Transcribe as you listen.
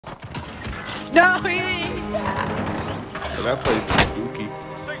No, That place is dookie.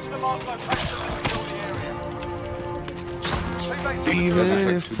 Even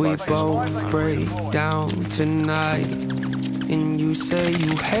if we both break down tonight, and you say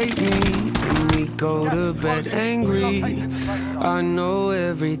you hate me, and we go to bed angry, I know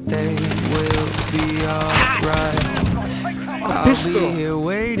everything will be alright. I'll be here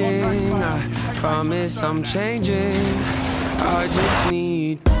waiting, I promise I'm changing. I just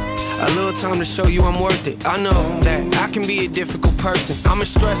need a little time to show you I'm worth it. I know that I can be a difficult person. I'm a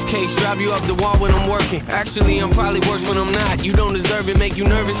stress case, drive you up the wall when I'm working. Actually, I'm probably worse when I'm not. You don't deserve it, make you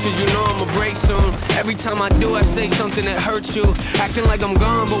nervous cause you know I'ma break soon. Every time I do, I say something that hurts you. Acting like I'm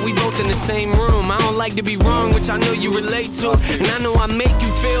gone, but we both in the same room. I don't like to be wrong, which I know you relate to. And I know I make you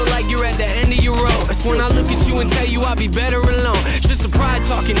feel like you're at the end of your road. That's when I look at you and tell you I'll be better alone. It's just a pride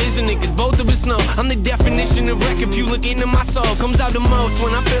talking, isn't it? Cause both of us know I'm the definition of wreck. If you look into my soul, comes out the most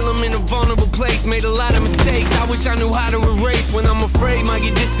when I feel I'm in a vulnerable place. Made a lot of mistakes, I wish I knew how to erase. When I'm afraid, might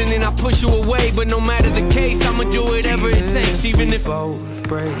get distant and I push you away. But no matter the case, I'ma do whatever it takes. Even if both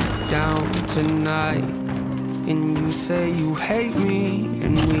break down tonight, and you say you hate me,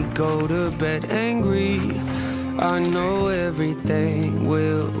 and we go to bed angry, I know everything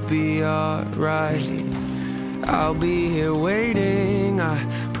will be alright. I'll be here waiting, I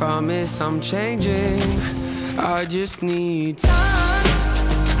promise I'm changing. I just need time.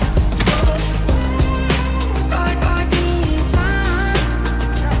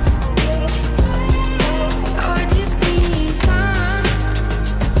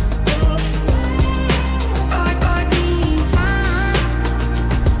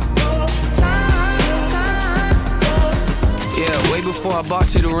 Before I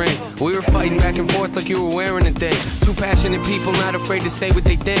bought you the ring, we were fighting back and forth like you were wearing a thing. Two passionate people not afraid to say what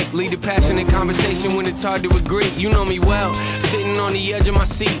they think. Lead a passionate conversation when it's hard to agree. You know me well, sitting on the edge of my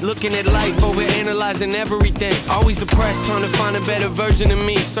seat, looking at life, over analyzing everything. Always depressed, trying to find a better version of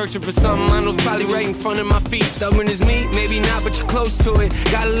me. Searching for something I know's probably right in front of my feet. Stubborn as me, maybe not, but you're close to it.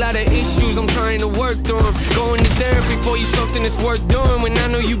 Got a lot of issues, I'm trying to work through them. Going to therapy for you, something that's worth doing. When I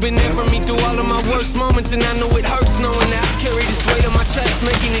know you've been there for me through all of my worst moments, and I know it hurts knowing that I carry this weight on my chest,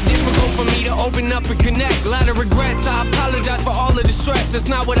 making it difficult for me to open up and connect. A lot of regrets, I apologize for all of the stress. That's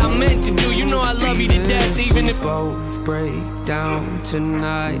not what I meant to do, you know I love you to death. Even if both break down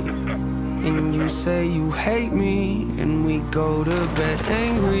tonight, and you say you hate me, and we go to bed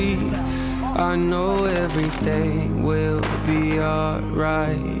angry, I know everything will be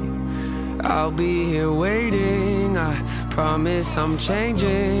alright. I'll be here waiting, I promise I'm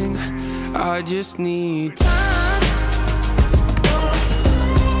changing. I just need time.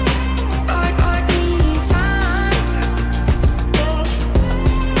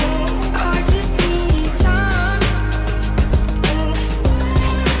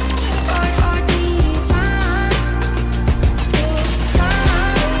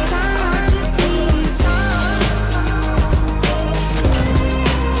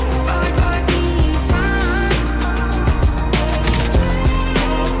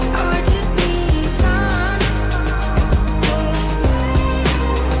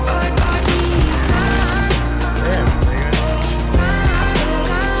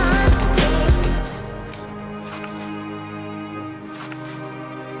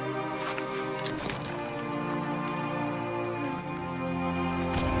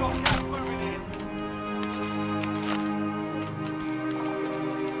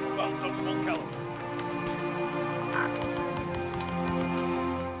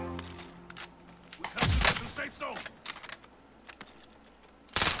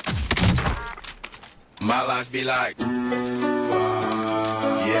 My life be like, yeah.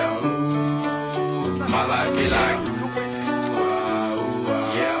 My life be like,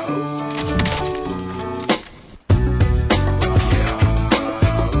 yeah.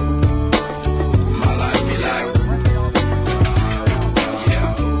 My life be like,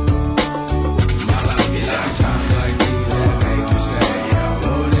 yeah. My life be like times like these that make me say, yeah.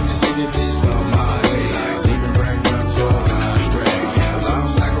 Lord, if you see the bitch, love my life be like leaving brain runs over and I'm straight, yeah. Long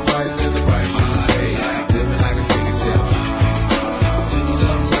sacrifice in the right my life.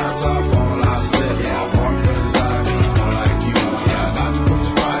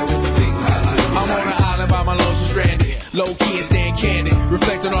 Low-key and staying candid,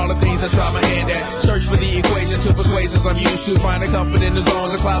 reflect on all the things I try my hand at. Search for the equation to persuasions I'm used to. Find a comfort in the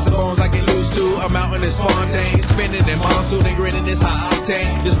zones, the clouds and bones I get loose to. A mountain is Fontaine, spinning in monsoon and grinning this high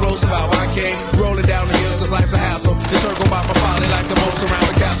octane. Explosive how I came, rolling down the hills cause life's a hassle. The circle by my poly like the moats around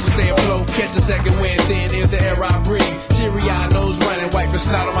the castle. Stay afloat, catch a second wind, thin is the air I breathe. Teary-eyed nose running, wipe the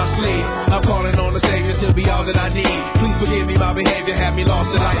snot on my sleeve. I'm calling on the Savior to be all that I need. Please forgive me my behavior, had me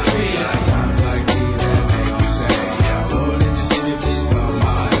lost at light speed.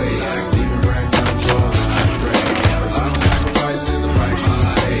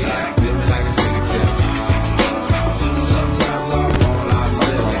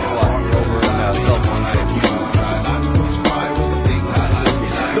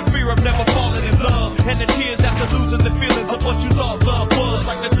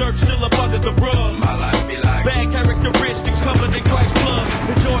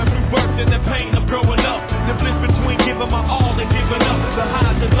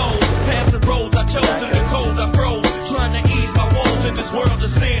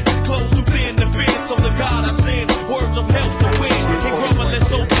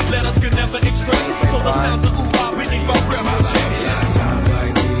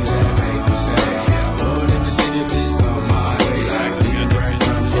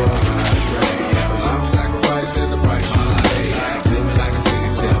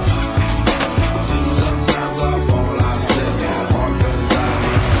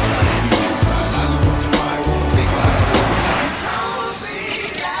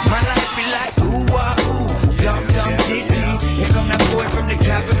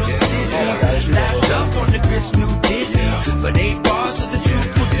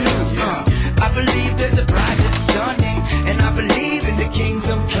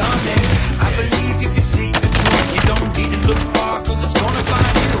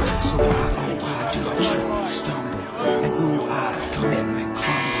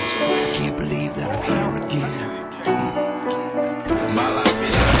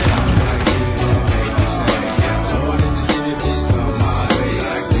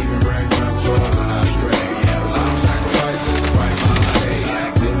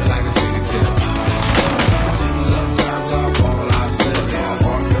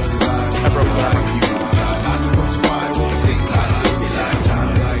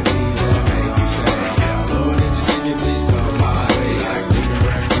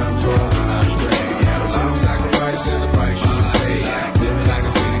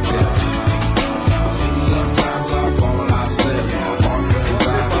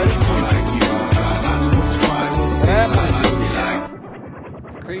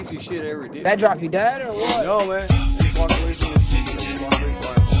 shit every day. That drop you dead or what? No, man. Just walk away from this shit. Just walk away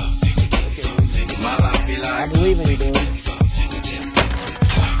from it. My life be like. I believe in you, dude.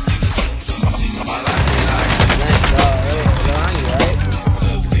 My life be like. They're on you, right?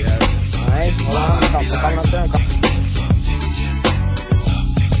 Alright, hold on. Come up there.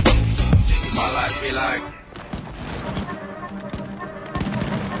 My life be like.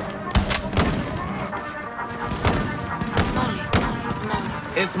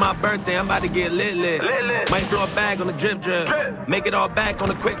 It's my birthday, I'm about to get lit. Might throw a bag on the drip. Make it all back on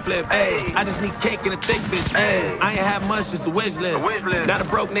a quick flip. Ayy, I just need cake and a thick bitch. Ayy, I ain't have much, just a wish list. Not a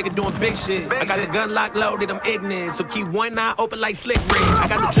broke nigga doing big shit. I got the gun lock loaded, I'm ignorant. So keep one eye open like Slick Rick. I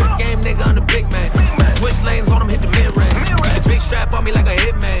got the drip game, nigga, I'm the big man. Switch lanes on him, hit the mid-range. The big strap on me like a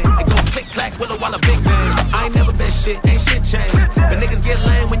hitman. It go click-clack, willow while a big bang. I ain't never been shit, ain't shit changed. The niggas get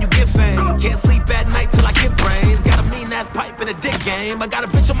lame when you get fame. Can't sleep at night till I get brains. Got a mean-ass pipe in a dick game. I got a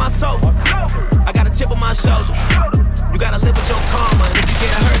bitch on my sofa. I got a chip on my shoulder. You gotta live with your karma. And if you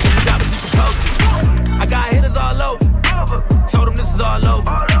get hurt, then you got what you supposed to. I got hitters all over. Told them this is all over.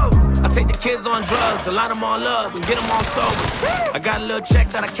 I take the kids on drugs, to line them all up and get them all sober. I got a little check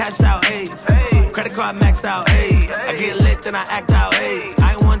that I cashed out, ayy. Credit card maxed out, ayy. I get lit, then I act out, ayy.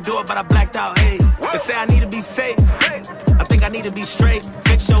 I ain't wanna do it, but I blacked out, ayy. They say I need to be safe. I think I need to be straight.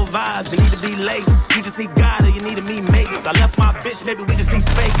 Fix your vibes, you need to be late. You just need God or you need to meet mates. I left my bitch, maybe we just need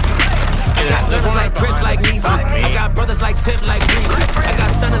space. I got brothers like Chris, like Neezy. I got brothers like Tip, like Breezy. I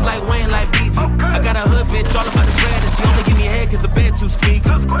got stunners like Wayne, like BG. I got a hood bitch all about the bread, and she only give me head cause the bed too squeaky.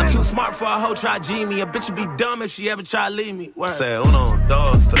 I'm too smart for a hoe try G me. A bitch would be dumb if she ever try leave me. Say 1,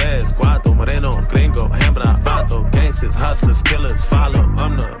 2, 3, 4, moreno, gringo, hembra, vato, gangsters, hustlers, killers, follow.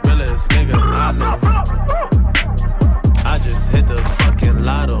 I'm the realest nigga I know. I just hit the fucking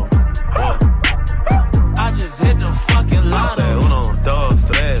lotto. I just hit the fucking lotto. Say 1, 2,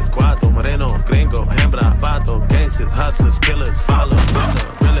 3, 4, moreno, gringo, hembra, vato, gangsters, hustlers, killers, follow. I'm the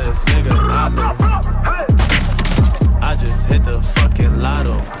realest nigga I know. I just hit the fucking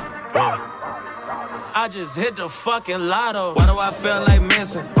lotto. I just hit the fucking lotto. Why do I feel like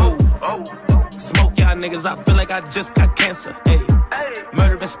Manson? Smoke y'all niggas, I feel like I just got cancer. Ayy,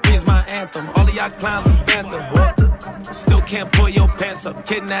 murder spree's my anthem. All of y'all clowns is banter. Still can't pull your pants up.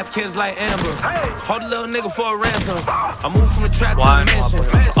 Kidnap kids like Amber. Hold a little nigga for a ransom. I moved from the trap to the mansion.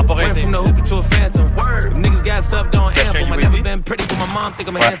 Went from the hoopy to a phantom. If niggas gassed up, don't ample. I never been pretty, but my mom think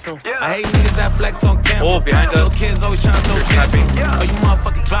I'm handsome. I hate niggas that flex on camera. Little kids always trying to throw camping. Oh, you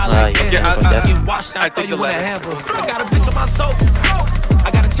motherfucking dry like that. If I get washed out, throw you in a hamper. I got a bitch on my sofa.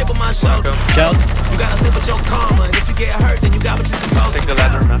 I got a chip on my shoulder. You gotta live with your karma. And if you get hurt, then you got what you're supposed to.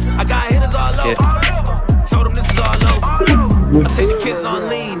 I got hitters all over. Told them this is all over. I take the kids on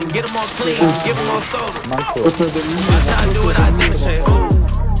lean and get them all clean, give them all sober. I try to do it, I demonstrate. Ooh,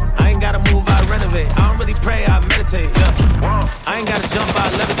 I ain't gotta move, I renovate. I don't really pray, I meditate. Yeah. I ain't gotta jump, I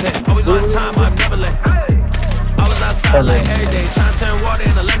levitate. Always on time, I'm never late. I was outside like every day, trying to turn water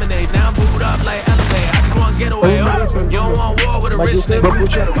into lemonade. Now I'm booed up like elevate. I just wanna get away. You don't want war with a rich nigga. We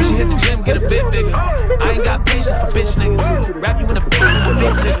should hit the gym, get a bit bigger. I ain't got patience for bitch niggas. Wrap you in a bitch with a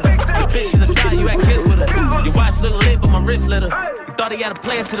big ticker. The bitch is a die, you had kids with her. Your watch look lit, but my wrist lit her. You thought he had a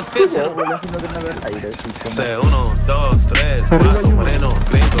plan to the fist hitter. Say 1, 2, 3, 4, moreno,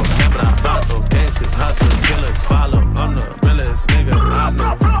 gringo, hembra, vato, gangsters, hustlers, killers, follow. I'm the realest nigga I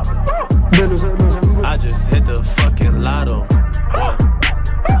know. I just hit the fucking lotto.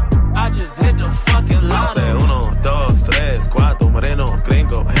 I just hit the fucking lotto. Say 1, 2, 3, 4, moreno,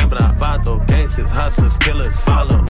 gringo, hembra, vato, gangsters, hustlers, killers, follow.